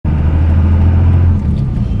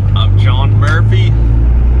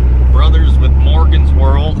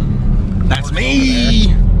That's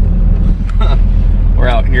me! We're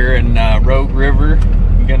out here in Rogue River.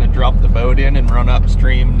 I'm gonna drop the boat in and run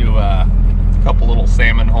upstream to a couple little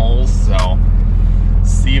salmon holes, so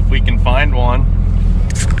see if we can find one.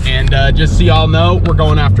 And just so y'all know, we're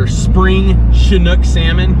going after spring Chinook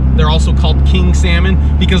salmon. They're also called King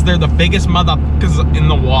Salmon because they're the biggest motherfuckers in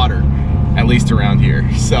the water, at least around here.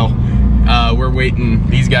 So we're waiting.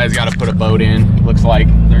 These guys got to put a boat in. Looks like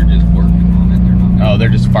they're just working on it. They're not. Oh, they're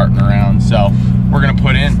just farting around. So we're gonna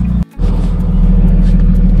put in.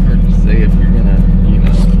 Hard to say if you're gonna, you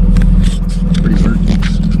know, pretty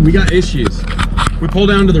murky. We got issues. We pulled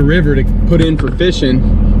down to the river to put in for fishing.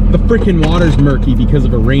 The freaking water's murky because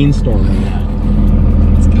of a rainstorm.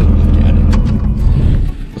 Let's go look at it.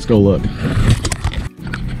 Let's go look.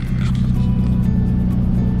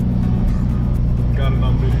 Got it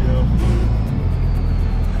on video.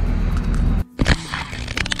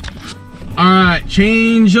 All right,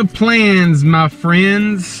 change of plans, my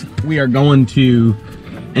friends. We are going to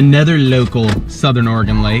another local Southern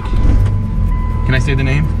Oregon lake. Can I say the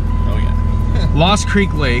name? Oh yeah. Lost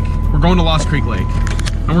Creek Lake. We're going to Lost Creek Lake.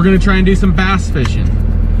 And we're gonna try and do some bass fishing.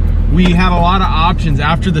 We had a lot of options.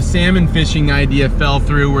 After the salmon fishing idea fell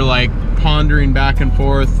through, we're like pondering back and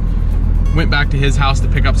forth. Went back to his house to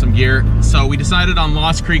pick up some gear. So we decided on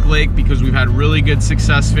Lost Creek Lake because we've had really good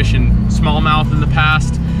success fishing smallmouth in the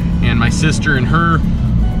past. And my sister and her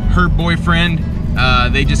boyfriend,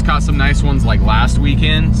 they just caught some nice ones like last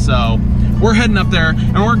weekend. So we're heading up there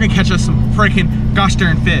and we're gonna catch us some freaking gosh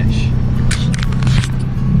darn fish.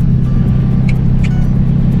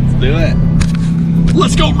 Do it.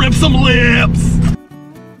 Let's go rip some lips.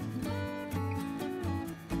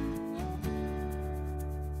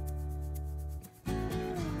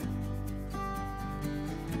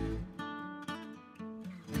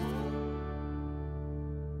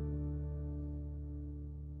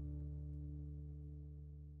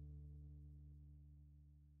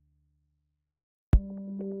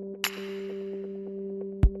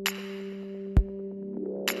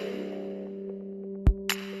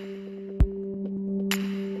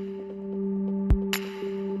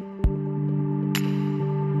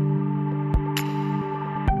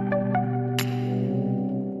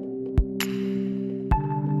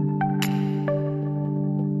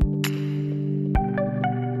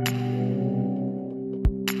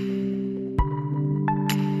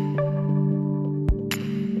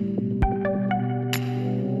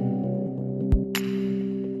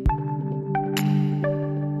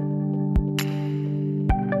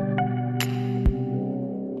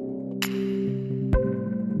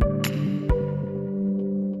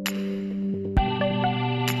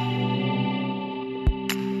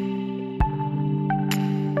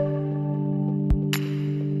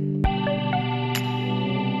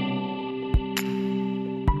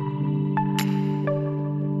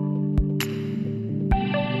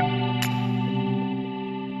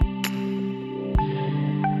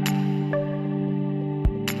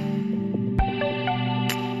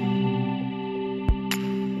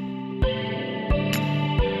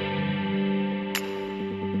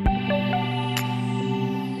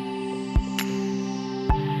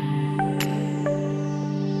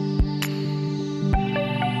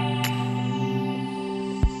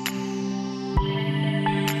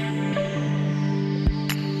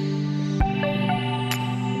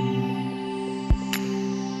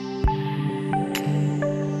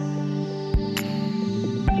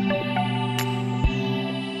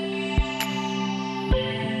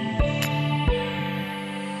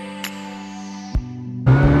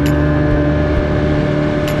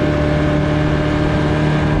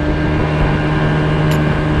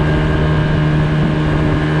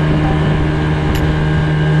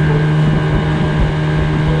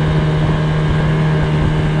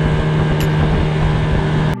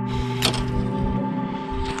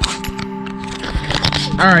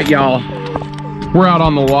 All right, y'all, we're out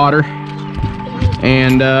on the water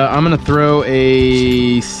and I'm gonna throw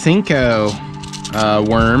a Cinco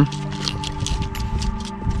worm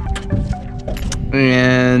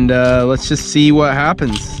and let's just see what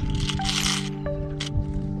happens.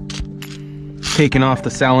 Taking off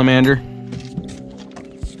the salamander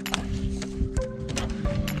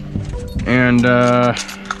and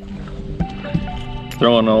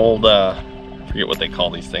throwing an old forget what they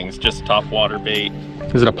call these things, just top water bait.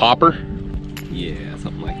 Is it a popper? Yeah,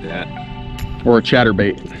 something like that. Or a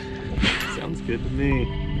chatterbait. Sounds good to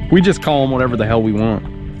me. We just call them whatever the hell we want.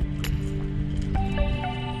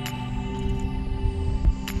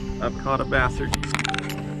 I've caught a bastard.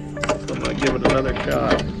 So I'm gonna give it another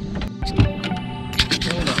shot.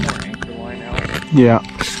 Yeah.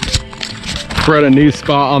 We're at a new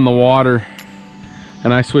spot on the water,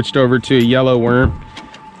 and I switched over to a yellow worm.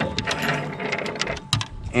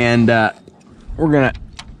 And we're gonna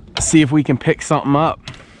see if we can pick something up.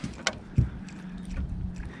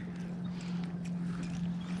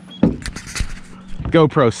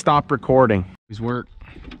 GoPro, stop recording. Work.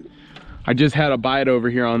 I just had a bite over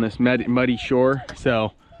here on this muddy shore,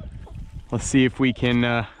 so let's see if we can,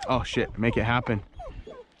 oh shit, make it happen.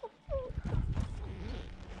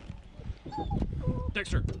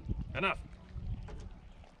 Dexter, enough.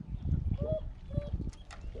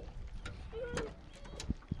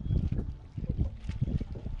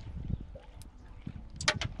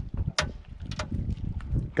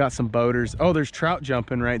 Got some boaters. Oh, there's trout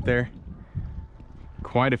jumping right there.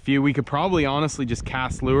 Quite a few. We could probably honestly just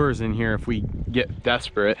cast lures in here if we get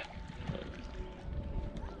desperate.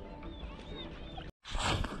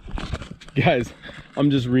 Guys, I'm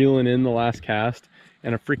just reeling in the last cast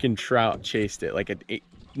and a freaking trout chased it. Like a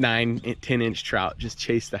 10-inch trout just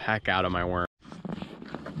chased the heck out of my worm.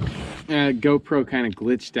 GoPro kind of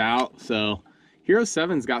glitched out, so Hero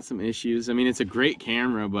 7's got some issues. I mean, it's a great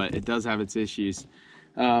camera, but it does have its issues.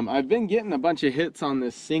 I've been getting a bunch of hits on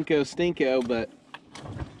this Cinco Stinko, but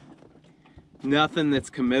nothing that's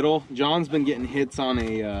committal. John's been getting hits on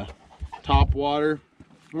a top water.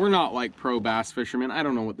 We're not like pro bass fishermen. I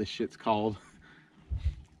don't know what this shit's called,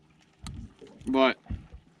 but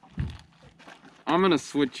I'm gonna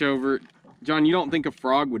switch over. John, you don't think a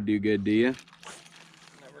frog would do good, do you?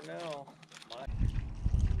 Never know.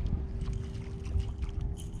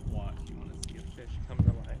 Watch, you want to see a fish come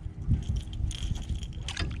to life.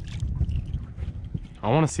 I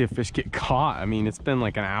want to see a fish get caught. I mean, it's been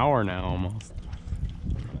like an hour now almost.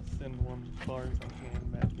 I'm gonna send one as far as I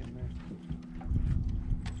can back in there.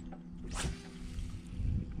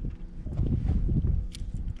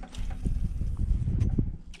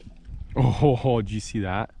 Oh, did you see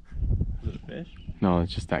that? Is it a fish? No,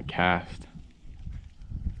 it's just that cast.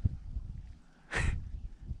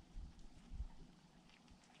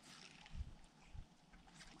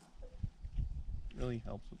 Really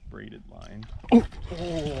helps with braided line.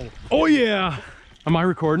 Oh yeah! Am I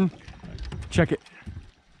recording? Check it.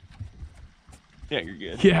 Yeah, you're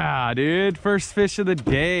good. Yeah, dude. First fish of the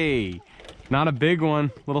day. Not a big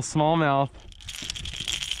one. Little smallmouth.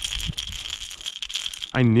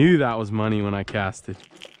 I knew that was money when I casted.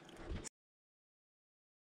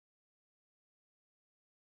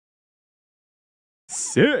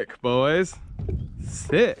 Sick, boys.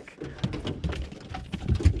 Sick.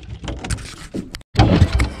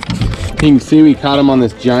 You can see we caught him on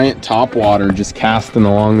this giant topwater, just casting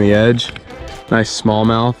along the edge. Nice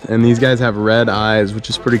smallmouth, and these guys have red eyes, which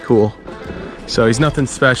is pretty cool. So he's nothing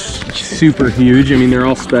special, super huge. I mean, they're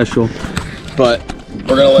all special, but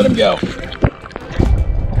we're gonna let him go.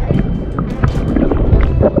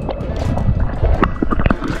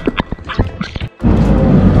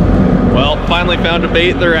 Well, finally found a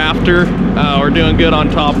bait they're after. We're doing good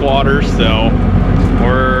on top water, so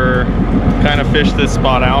we're kind of fished this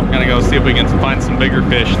spot out. Gonna go see if we can find some bigger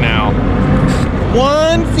fish now.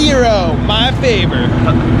 1-0, my favor.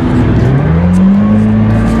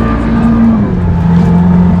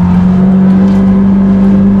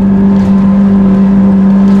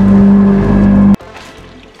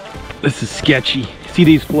 This is sketchy. See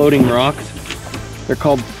these floating rocks? They're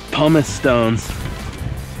called pumice stones.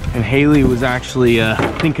 And Haley was actually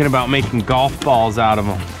thinking about making golf balls out of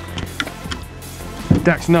them.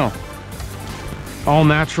 Dex, no. All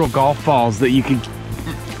natural golf balls that you could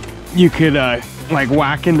like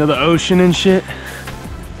whack into the ocean and shit.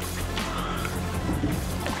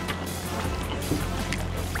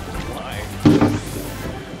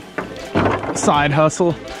 Side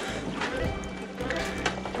hustle.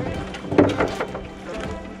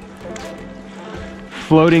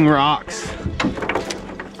 Floating rocks.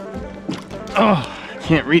 Oh, I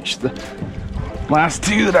can't reach the last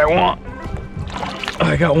two that I want. Oh,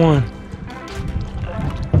 I got one.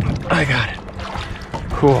 I got it.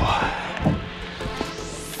 Cool.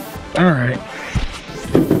 All right.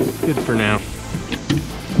 Good for now.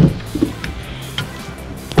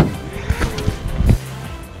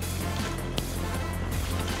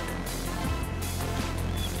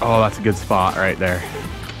 Oh, that's a good spot right there.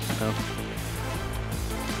 So,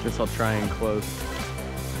 guess I'll try and close.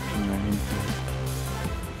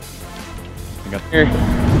 I got here.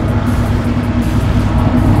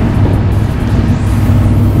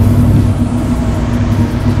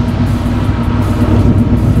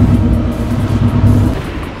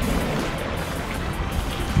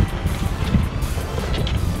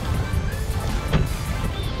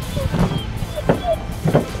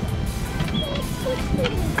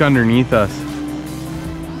 Look underneath us.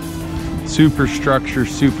 Super structure,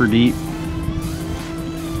 super deep.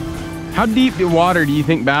 How deep in water do you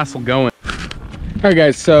think bass will go in? All right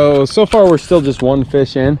guys, so far we're still just one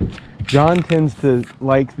fish in. John tends to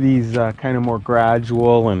like these kind of more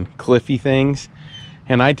gradual and cliffy things.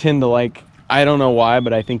 And I tend to like, I don't know why,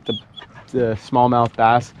 but I think the smallmouth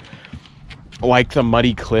bass like the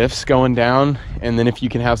muddy cliffs going down. And then if you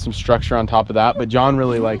can have some structure on top of that. But John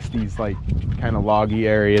really likes these like kind of loggy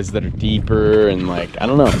areas that are deeper and like, I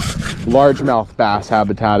don't know, largemouth bass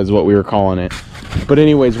habitat is what we were calling it. But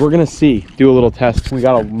anyways, we're gonna do a little test. We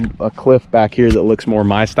got a cliff back here that looks more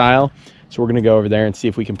my style. So we're gonna go over there and see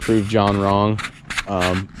if we can prove John wrong.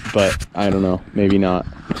 But I don't know, maybe not.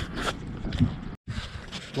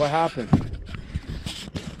 What happened?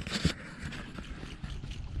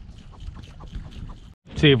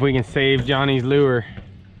 See if we can save Johnny's lure.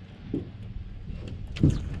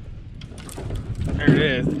 There it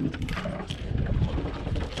is.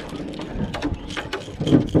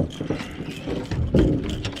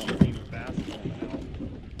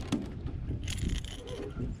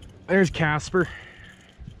 There's Casper.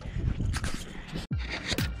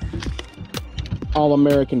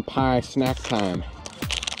 All-American pie snack time.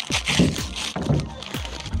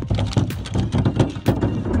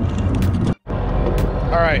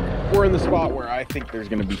 All right, we're in the spot where I think there's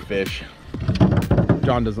gonna be fish.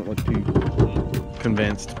 John doesn't look too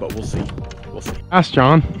convinced, but we'll see. We'll see. Ask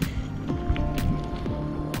John.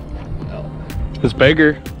 Well, it's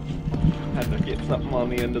bigger. had to get something on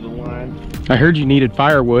the end of the line. I heard you needed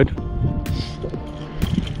firewood.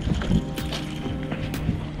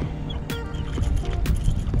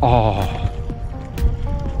 Oh.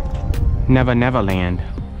 Never, never land.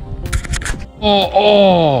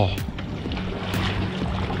 Oh.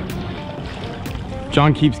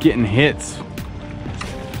 John keeps getting hits.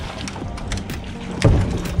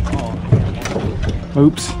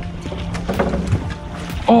 Oops.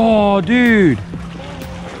 Oh, dude.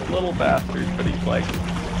 Little bastard, but he's like...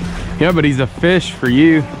 Yeah, but he's a fish for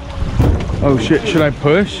you. Oh shit, should I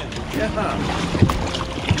push? Yeah.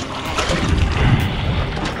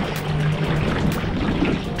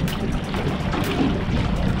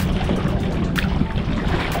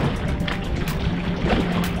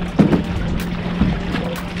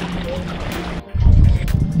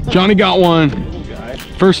 Johnny got one.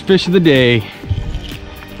 First fish of the day.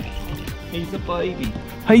 He's a baby.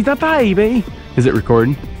 He's a baby. Is it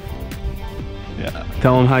recording? Yeah.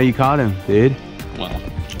 Tell him how you caught him, dude. Well,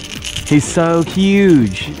 he's so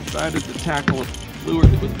huge. He decided to tackle a lure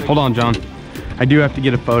that was big. Hold on, John. I do have to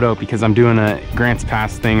get a photo because I'm doing a Grant's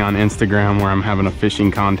Pass thing on Instagram where I'm having a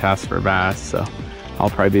fishing contest for bass. So I'll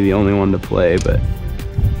probably be the only one to play, but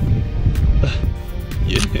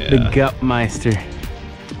yeah. The Gutmeister.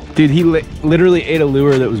 Dude, he literally ate a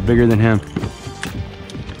lure that was bigger than him.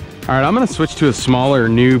 All right, I'm gonna switch to a smaller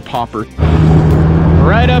new popper.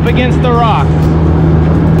 Right up against the rock.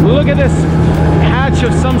 Look at this hatch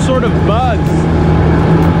of some sort of bugs.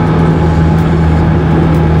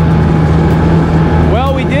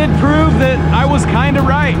 Well, we did prove that I was kind of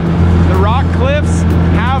right. The rock cliffs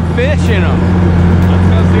have fish in them. Let's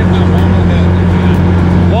go see if that one will hit.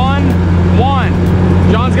 One.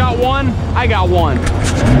 John's got one, I got one.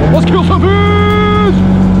 Let's kill some fish!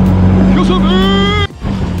 Kill some fish!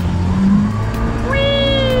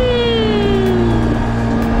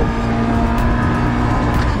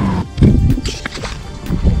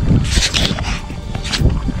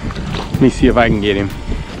 Let me see if I can get him.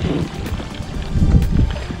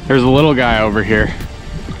 There's a little guy over here.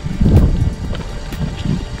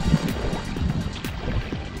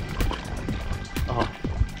 Oh,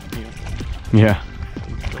 yeah.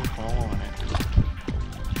 Still following it.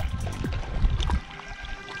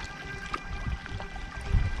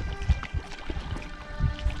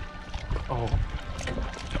 Oh.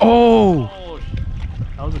 Oh! Oh,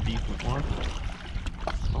 that was a decent one.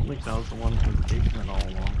 I don't think that was the one who was taking it all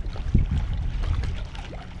along.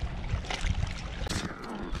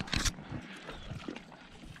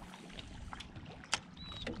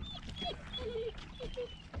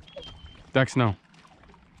 Dex, no.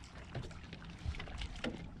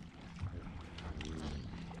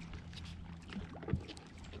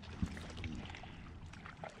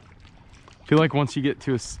 I feel like once you get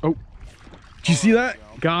to a... Oh, did you see that?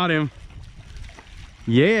 Got him.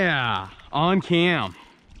 Yeah, on cam.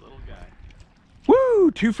 Little guy.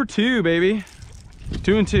 Woo, 2 for 2, baby.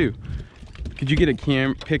 2 and 2. Could you get a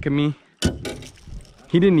cam pic of me?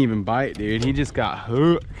 He didn't even bite, dude. He just got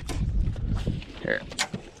hooked. Here.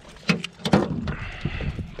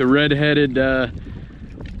 The red-headed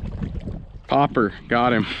popper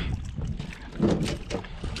got him.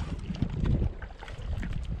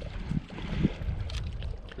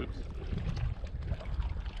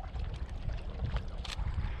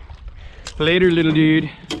 Later, little dude.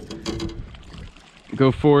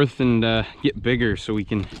 Go forth and get bigger so we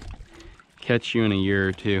can catch you in a year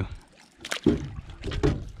or two.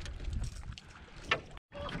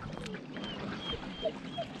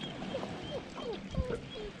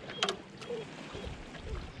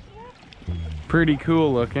 Pretty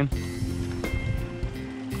cool looking.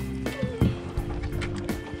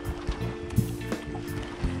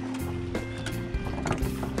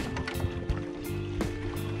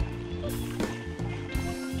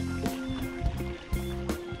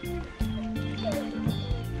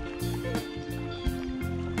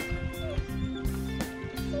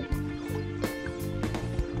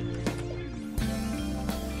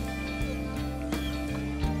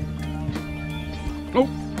 Oh,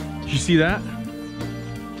 did you see that?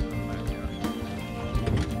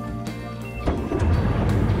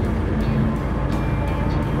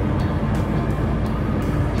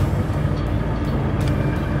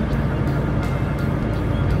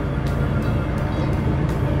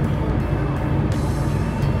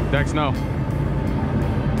 Dex, no.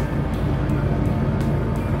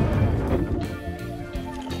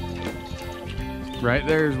 Right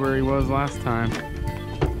there is where he was last time.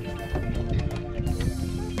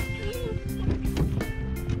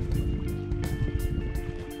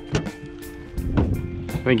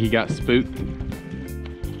 I think he got spooked.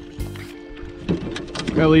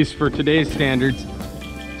 At least for today's standards.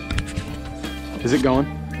 Is it going?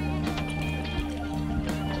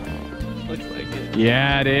 Looks like it.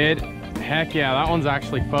 Yeah, dude. Heck yeah, that one's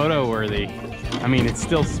actually photo worthy. I mean, it's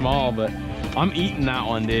still small, but I'm eating that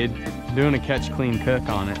one, dude. Doing a catch, clean, cook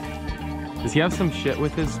on it. Does he have some shit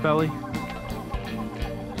with his belly?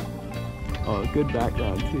 Oh, good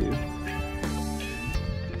background too.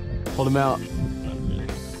 Hold him out.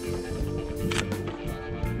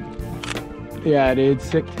 Yeah, dude,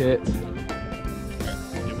 sick tits.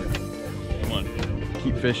 Come on.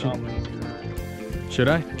 Keep fishing. Should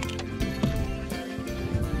I?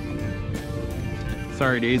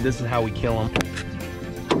 Sorry, dude, this is how we kill them.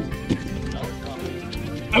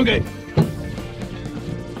 Okay.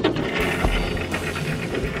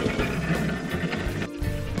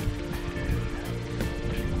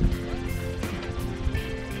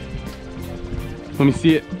 Let me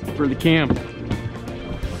see it for the cam.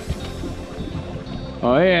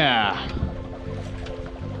 Oh yeah.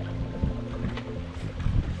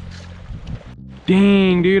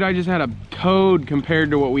 Dang, dude, I just had a toad compared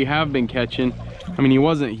to what we have been catching. I mean, he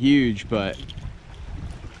wasn't huge, but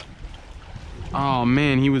oh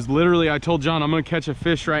man, he was literally, I told John, I'm gonna catch a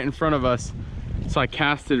fish right in front of us. So I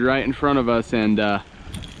casted right in front of us and I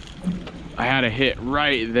had a hit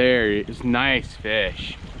right there. It was a nice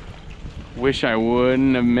fish. Wish I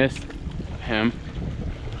wouldn't have missed him.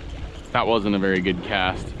 That wasn't a very good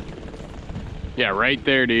cast. Yeah, right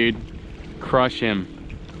there, dude. Crush him.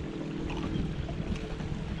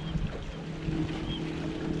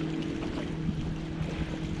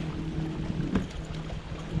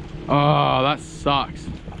 Oh, that sucks.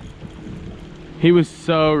 He was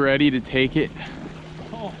so ready to take it.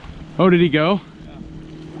 Oh, did he go?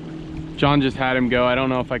 Yeah. John just had him go. I don't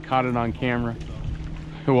know if I caught it on camera.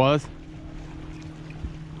 It was?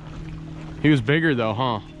 He was bigger though,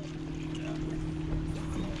 huh?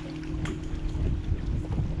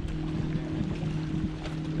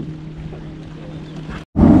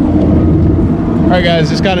 Alright guys,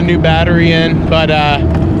 just got a new battery in, but I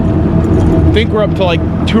think we're up to like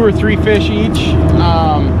 2 or 3 fish each.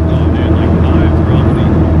 Oh, dude, like 5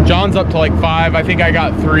 probably. John's up to like 5. I think I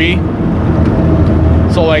got 3.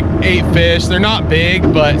 So like 8 fish. They're not big,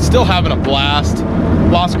 but still having a blast.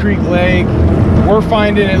 Lost Creek Lake. We're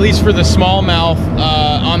finding, at least for the smallmouth,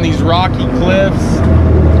 on these rocky cliffs,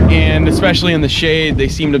 and especially in the shade, they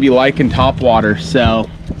seem to be liking top water. So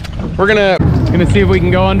we're gonna see if we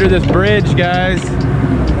can go under this bridge, guys.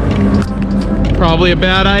 Probably a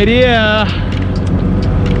bad idea.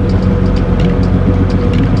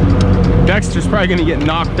 Dexter's probably gonna get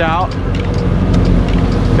knocked out.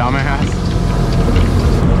 Dumbass.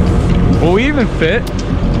 Will we even fit?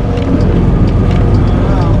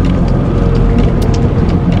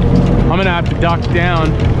 I'm gonna have to duck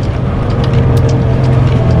down.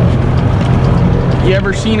 You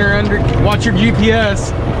ever seen her under? Watch your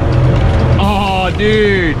GPS. Oh,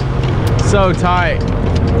 dude, so tight.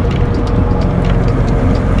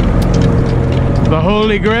 The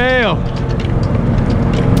Holy Grail.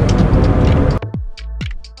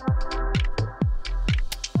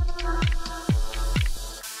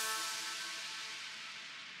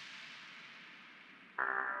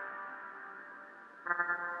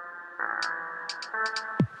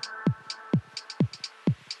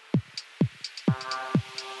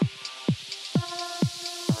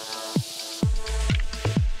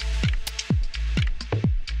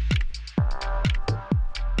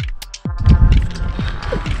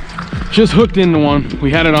 Just hooked into one.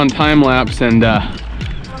 We had it on time lapse, and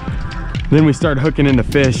then we started hooking into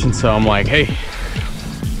fish, and so I'm like, hey,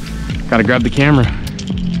 gotta grab the camera.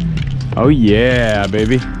 Oh yeah,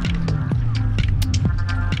 baby.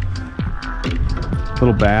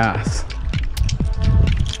 Little bass.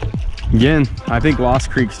 Again, I think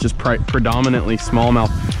Lost Creek's just predominantly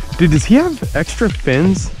smallmouth. Dude, does he have extra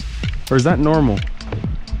fins? Or is that normal?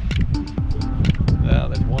 Yeah,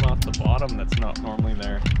 there's one off the bottom that's not normally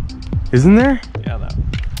there. Isn't there? Yeah, that.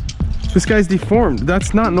 This guy's deformed.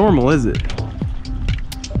 That's not normal, is it?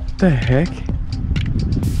 What the heck?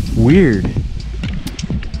 Weird.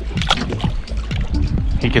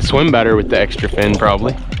 He could swim better with the extra fin,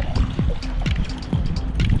 probably.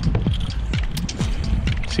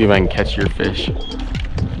 See if I can catch your fish.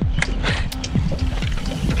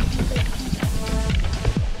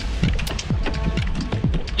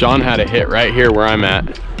 John had a hit right here where I'm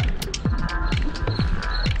at.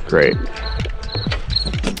 Great.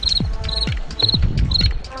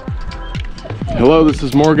 Hello, this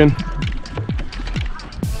is Morgan.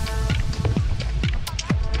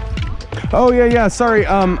 Oh yeah, sorry.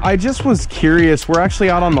 I just was curious. We're actually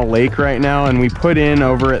out on the lake right now, and we put in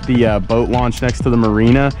over at the boat launch next to the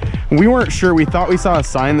marina. We weren't sure. We thought we saw a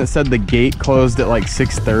sign that said the gate closed at like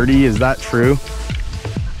 6:30. Is that true?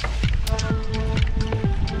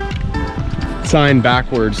 Sign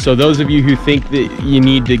backwards. So those of you who think that you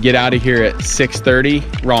need to get out of here at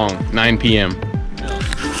 6:30, wrong. 9 p.m.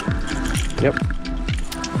 Yep.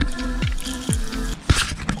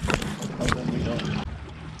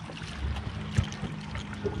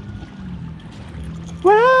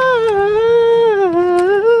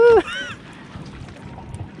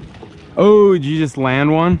 Oh, did you just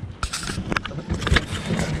land one?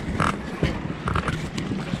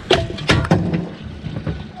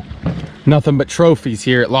 Nothing but trophies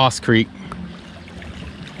here at Lost Creek.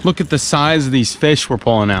 Look at the size of these fish we're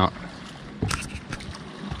pulling out.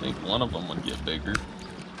 I think one of them would get bigger.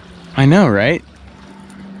 I know, right?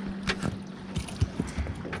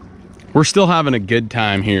 We're still having a good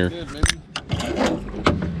time here. Good, maybe.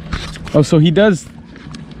 Oh, so he does.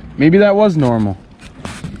 Maybe that was normal.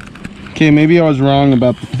 Okay, maybe I was wrong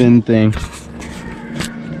about the fin thing.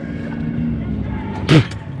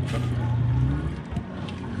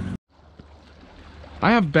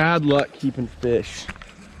 I have bad luck keeping fish.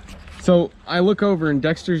 So I look over and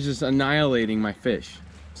Dexter's just annihilating my fish.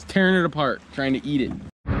 He's tearing it apart, trying to eat it.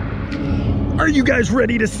 Are you guys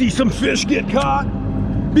ready to see some fish get caught?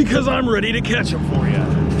 Because I'm ready to catch them for you.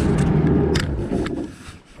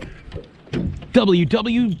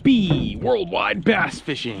 WWB, Worldwide Bass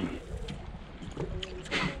Fishing.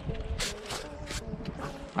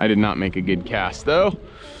 I did not make a good cast though.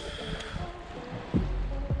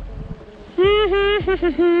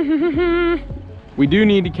 We do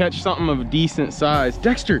need to catch something of decent size.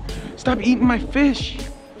 Dexter, stop eating my fish.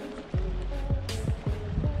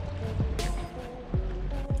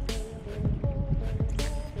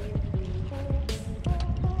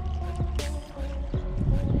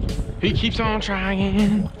 He keeps on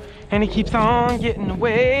trying, and he keeps on getting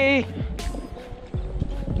away.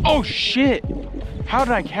 Oh shit! How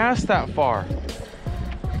did I cast that far?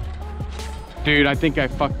 Dude, I think I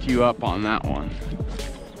fucked you up on that one.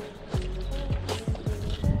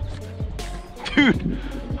 Dude,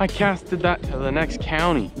 I casted that to the next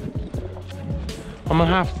county. I'm gonna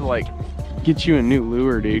have to like get you a new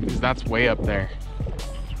lure, dude, because that's way up there.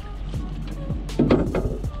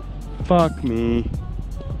 Fuck me.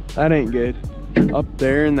 That ain't good. Up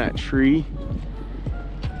there in that tree.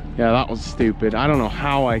 Yeah, that was stupid. I don't know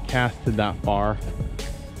how I casted that far.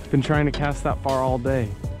 Been trying to cast that far all day.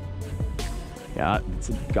 Yeah, it's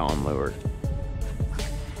a gone lure.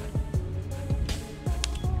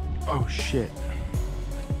 Oh shit.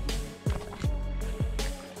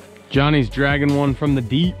 Johnny's dragging one from the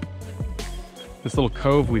deep. This little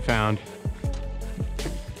cove we found.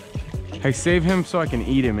 Hey, save him so I can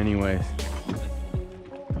eat him anyways.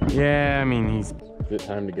 Yeah, I mean, is it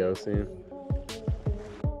time to go soon?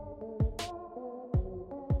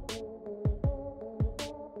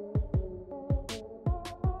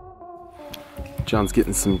 John's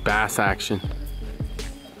getting some bass action.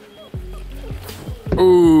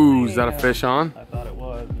 Ooh, is that a fish on? I thought it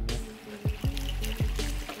was.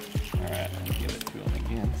 All right, I'll give it to him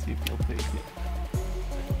again, see if he'll take it.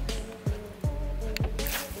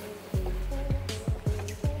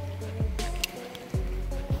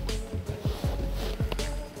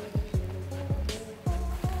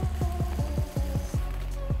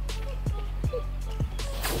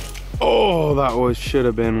 Oh, that should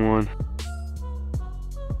have been one.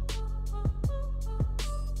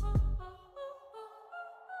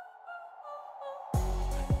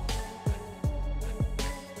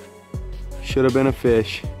 Should have been a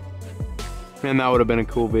fish. Man, that would have been a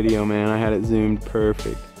cool video, man. I had it zoomed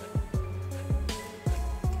perfect.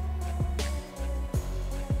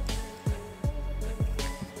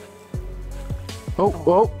 Oh,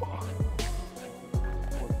 whoa.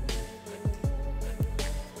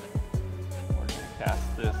 We're gonna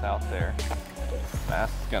cast this out there. Bass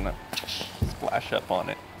is gonna splash up on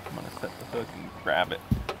it. I'm gonna set the hook and grab it.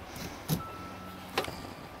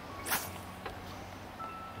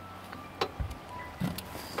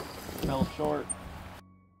 Fell short.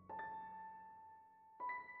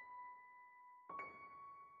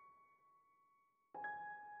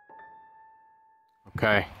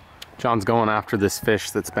 Okay, John's going after this fish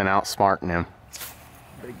that's been outsmarting him.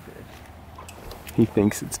 Big fish. He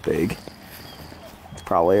thinks it's big. It's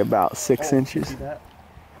probably about 6 inches. See that?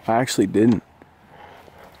 I actually didn't.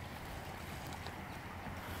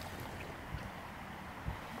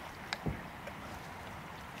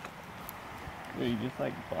 Yeah, you just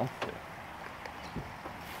like bumped it.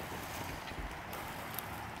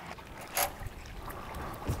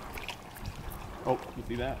 Oh, you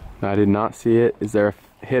see that? I did not see it. Is there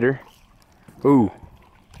a hitter? Ooh.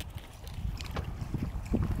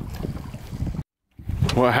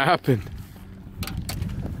 What happened?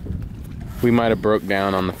 We might have broke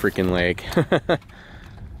down on the freaking lake.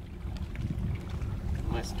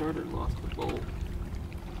 My starter lost the bolt.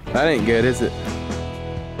 That ain't good, is it?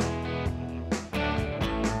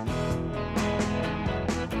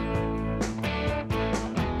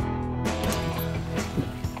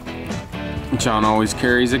 John always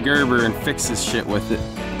carries a Gerber and fixes shit with it.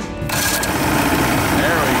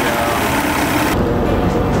 There we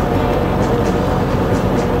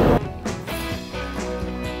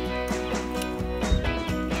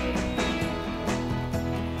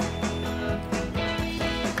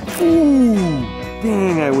go. Ooh,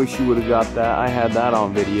 dang, I wish you would have got that. I had that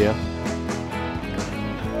on video.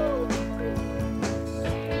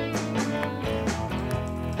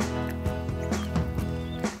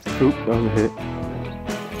 Oop, that was a hit.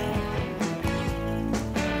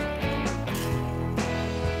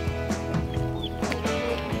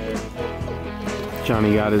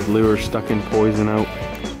 Johnny got his lure stuck in poison oak.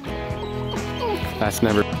 That's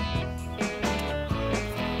never...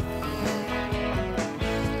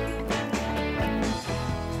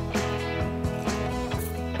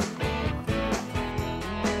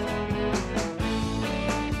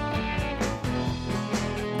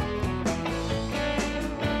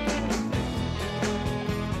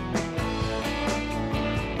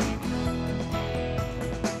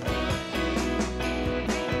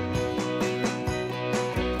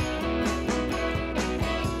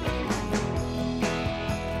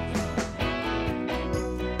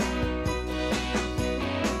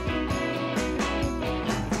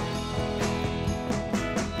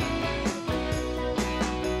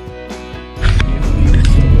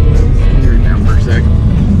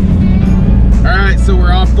 Alright, so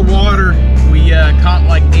we're off the water. We caught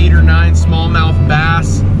like 8 or 9 smallmouth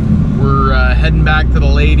bass. We're heading back to the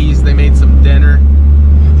ladies. They made some dinner.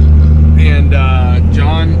 And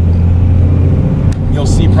John, you'll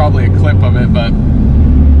see probably a clip of it, but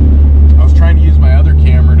I was trying to use my other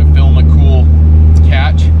camera to film a cool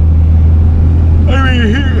catch. I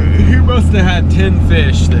mean, he must have had 10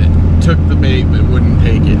 fish that took the bait but wouldn't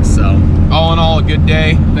take it. So all in all, a good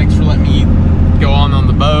day. Thanks for letting me go on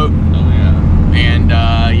the boat. Oh yeah. And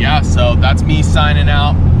yeah, so that's me signing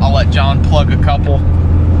out. I'll let John plug a couple.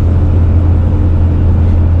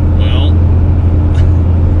 Well,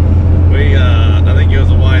 I think it was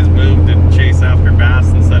a wise move to chase after bass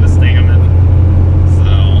instead of salmon.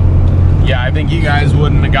 So Yeah, I think you guys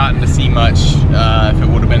wouldn't have gotten to see much if it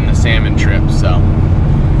would have been the salmon trip. So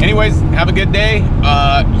anyways, have a good day.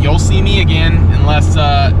 You'll see me again unless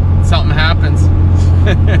something happens.